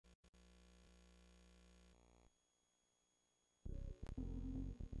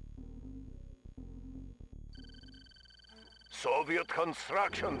Soviet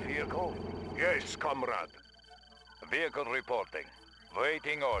construction vehicle? Yes, comrade. Vehicle reporting.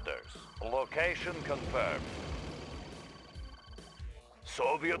 Waiting orders. Location confirmed.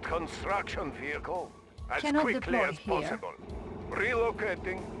 Soviet construction vehicle? As Cannot quickly deploy as here. possible.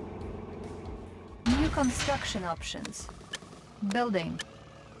 Relocating. New construction options. Building.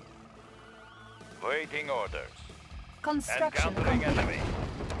 Waiting orders. Construction Encountering complete. enemy.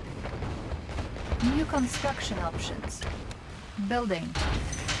 New construction options. Building.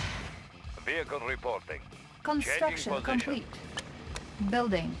 Vehicle reporting. Construction Changing position. complete.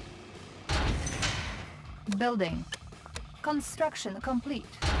 Building. Building. Construction complete.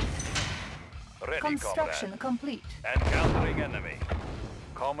 Ready, Construction comrade. complete. Encountering enemy.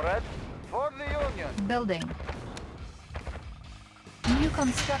 Comrade, for the Union. Building. New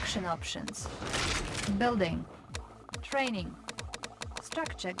construction options. Building. Training.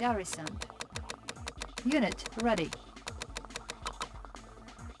 Structure garrisoned. Unit ready.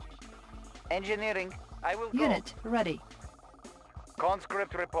 Engineering, I will go. Unit ready.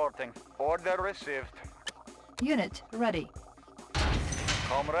 Conscript reporting. Order received. Unit ready.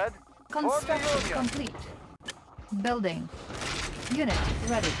 Comrade, Construction for the Union. complete. Building. Unit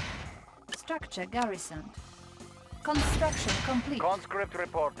ready. Structure garrisoned. Construction complete. Conscript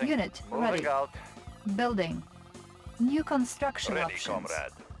reporting. Unit Moving ready. out. Building. New construction Ready, options.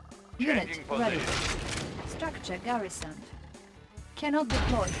 comrade. Unit Changing ready. position. Structure garrisoned. Cannot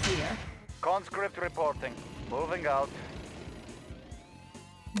deploy here. Conscript reporting. Moving out.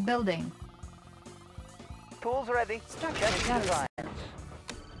 Building. Tools ready. Structure Checking garrison. design.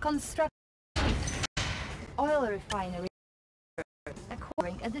 Construct. Oil refinery.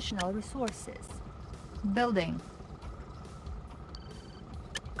 Acquiring additional resources. Building.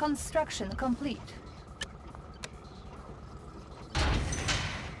 Construction complete.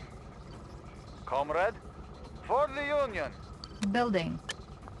 Comrade, for the Union. Building.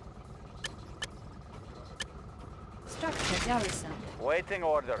 Structure garrison. Waiting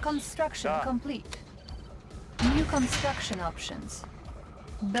orders. Construction Done. complete. New construction options.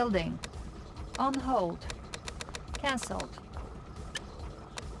 Building. On hold. Cancelled.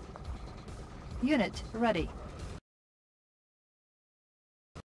 Unit ready.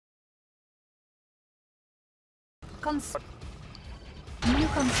 New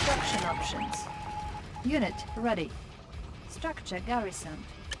construction options. Unit ready. Structure garrisoned.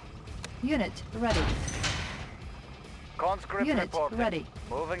 Unit ready. Conscript Unit reporting. ready.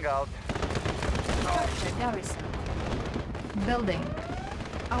 Moving out. Structure garrison. Building.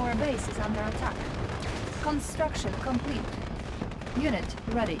 Our base is under attack. Construction complete. Unit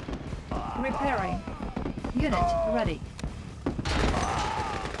ready. Repairing. Unit ready.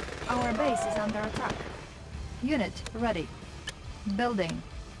 Our base is under attack. Unit ready. Building.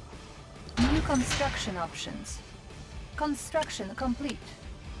 New construction options. Construction complete.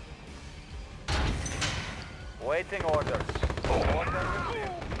 Waiting orders. Order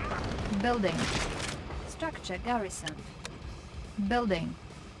received. Building. Structure garrison. Building.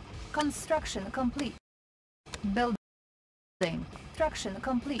 Construction complete. Building. Construction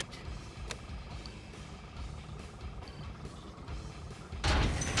complete.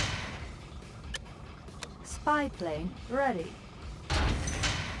 Spy plane ready.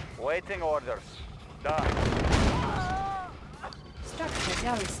 Waiting orders. Done. Structure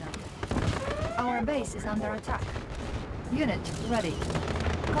garrison. Our base is under attack. Unit ready.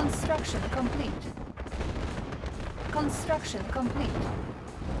 Construction complete. Construction complete.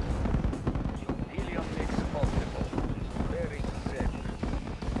 Helium mix optimal. Very safe.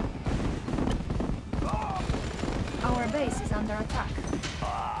 Our base is under attack.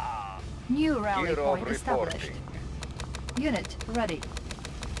 New rally Gear of point established. reporting. Unit ready.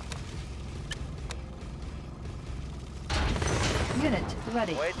 Unit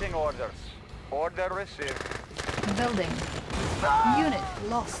ready. Waiting orders. Order received. Building. Unit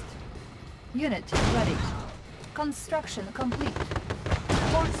lost. Unit ready. Construction complete.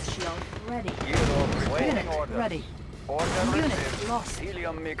 Force shield ready. Gear of Waiting Unit orders. ready. Order Unit received. lost.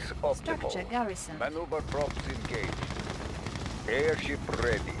 Helium mix optimal. Structure garrison. Maneuver props engaged. Airship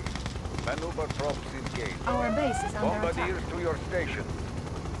ready. Maneuver props engaged. Our base is under attack. Bombardiers to your station.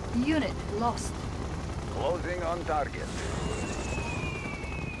 Unit lost. Closing on target.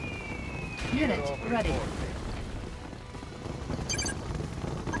 Unit Gear of ready. reporting.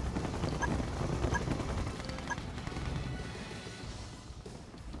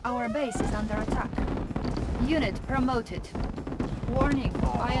 Our base is under attack. Unit promoted. Warning,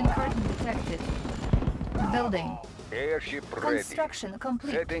 Iron Curtain detected. Building. Airship ready. Construction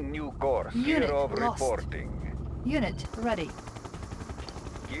complete. Setting new course. Unit Gear of lost. reporting. Unit ready.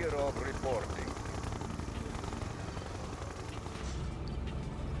 Gear of reporting.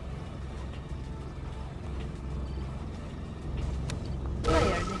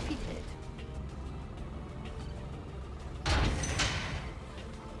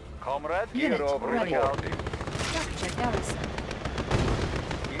 Comrade, Unit Hero ready. reporting. Structure garrison.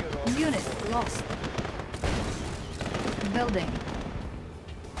 Hero Unit lost. Building.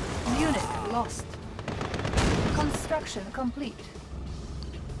 Unit lost. Construction complete.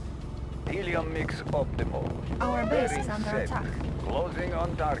 Helium mix optimal. Our base Bearing is under set. attack. Closing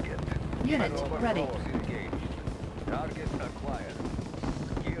on target. Unit Maneuver ready. force engaged. Target acquired.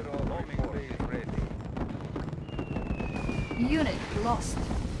 Hero bombing base ready. Unit lost.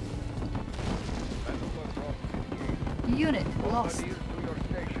 Maneuver force engaged. Unit lost. Bombardiers to your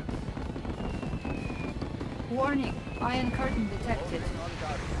station. Warning. Iron curtain detected. Closing on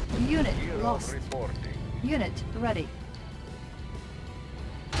target. Unit Hero lost. reporting. Unit ready.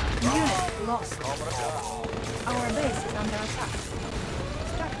 Unit lost. Our base is under attack.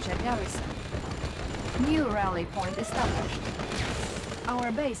 Structure garrison. New rally point established.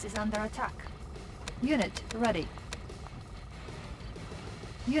 Our base is under attack. Unit ready.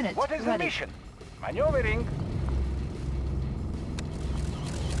 Unit what is the ready. mission? Maneuvering.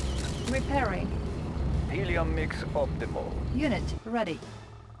 Repairing. Helium mix optimal. Unit ready.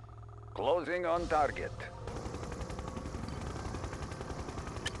 Closing on target.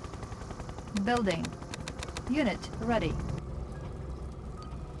 Building. Unit ready.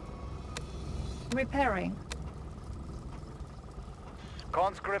 Repairing.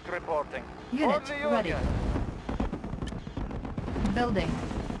 Conscript reporting. Unit For the ready. Union. Building.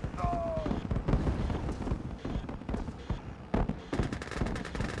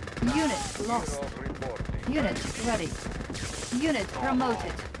 Unit lost. Hero reporting. Unit ready. Unit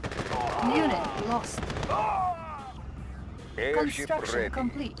promoted. Unit lost. Airship Construction ready.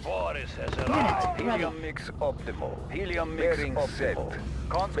 complete. Boris has Unit arrived. ready. Helium mix optimal. Helium mix Bearing optimal.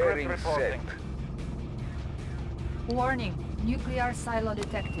 Conscript Bearing reporting. Warning. Nuclear silo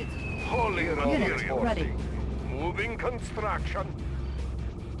detected. Holy Unit materials. ready. Moving construction.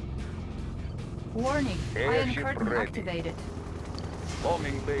 Warning. Iron Airship curtain ready. activated.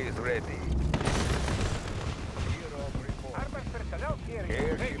 Bombing base ready. Hero report. Armored personnel here is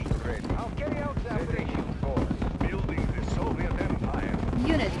Airship ready. I'll carry out the Setting operation. course. Building the Soviet Empire.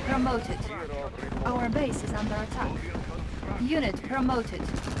 Unit promoted. Hero report. Our base is under attack. Soviet construction. Unit promoted.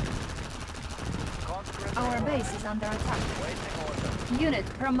 Conscript Our reporting. base is under attack. Waiting order. Unit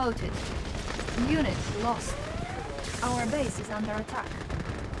promoted. Unit lost. Our base is under attack.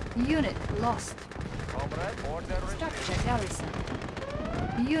 Unit lost. Comrade, order received. Structure garrison.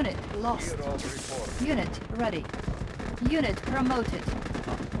 Unit lost. Hero report. Unit ready. Unit promoted.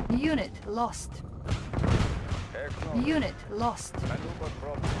 Unit lost. Acknowledge. Unit lost. Maneuver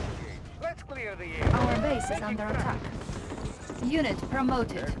problem engaged. Let's clear the air. Our base is Taking under ground. attack. Unit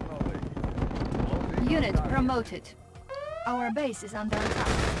promoted. Acknowledge. Closing on Unit target. promoted. Our base is under attack.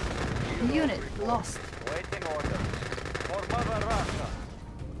 Hero Unit report. lost. Waiting orders. For Mother Russia.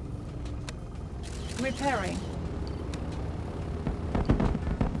 Repairing.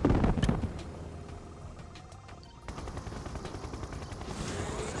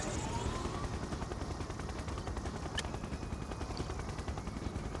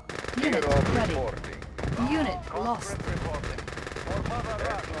 Unit Hero ready. reporting. Unit lost. Conscript reporting. For Mother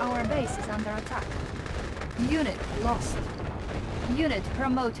Russia. Our base is under attack. Unit lost. Unit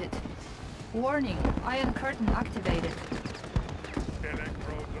promoted. Warning. Iron curtain activated.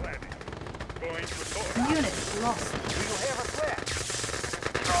 Electrodes ready. Going to door. Unit lost. Do you have a plan?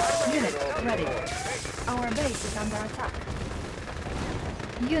 Unit ready. Our base is under attack.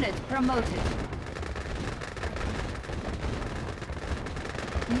 Unit promoted.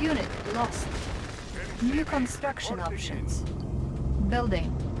 Unit lost. New construction options.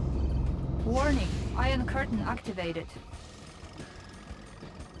 Building. Warning. Iron curtain activated.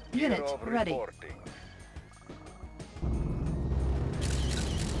 Unit Hero ready. reporting.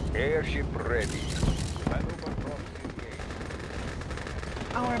 Airship ready. Maneuver props engaged.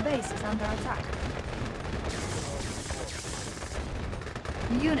 Our base is under attack.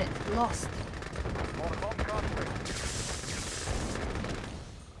 Unit lost. For home conscript.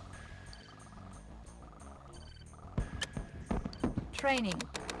 Training.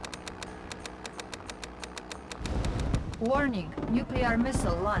 Warning. Nuclear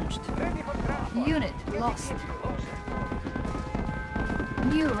missile launched. Ready for transport. Unit lost.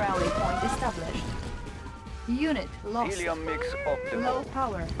 New rally point established. Unit lost. Helium mix optimal. Low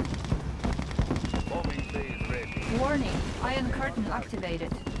power. Bombing base ready. Warning. Iron curtain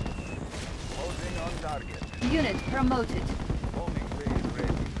activated. Closing on target. Unit promoted. Bombing base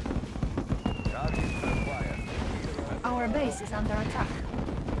ready. Target acquired. Our base is under attack.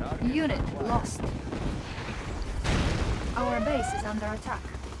 Target Unit acquired. lost. Our base is under attack.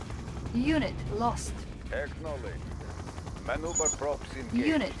 Unit lost. Acknowledged. Maneuver props engaged.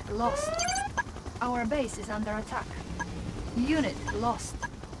 Unit lost. Our base is under attack. Unit lost.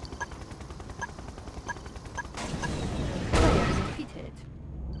 Player defeated.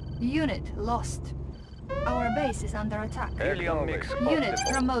 Unit lost. Our base is under attack. Helium mix Unit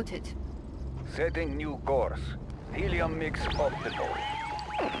optimal. promoted. Setting new course. Helium mix optimal.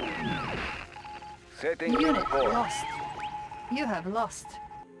 Setting new Unit course. lost. You have lost.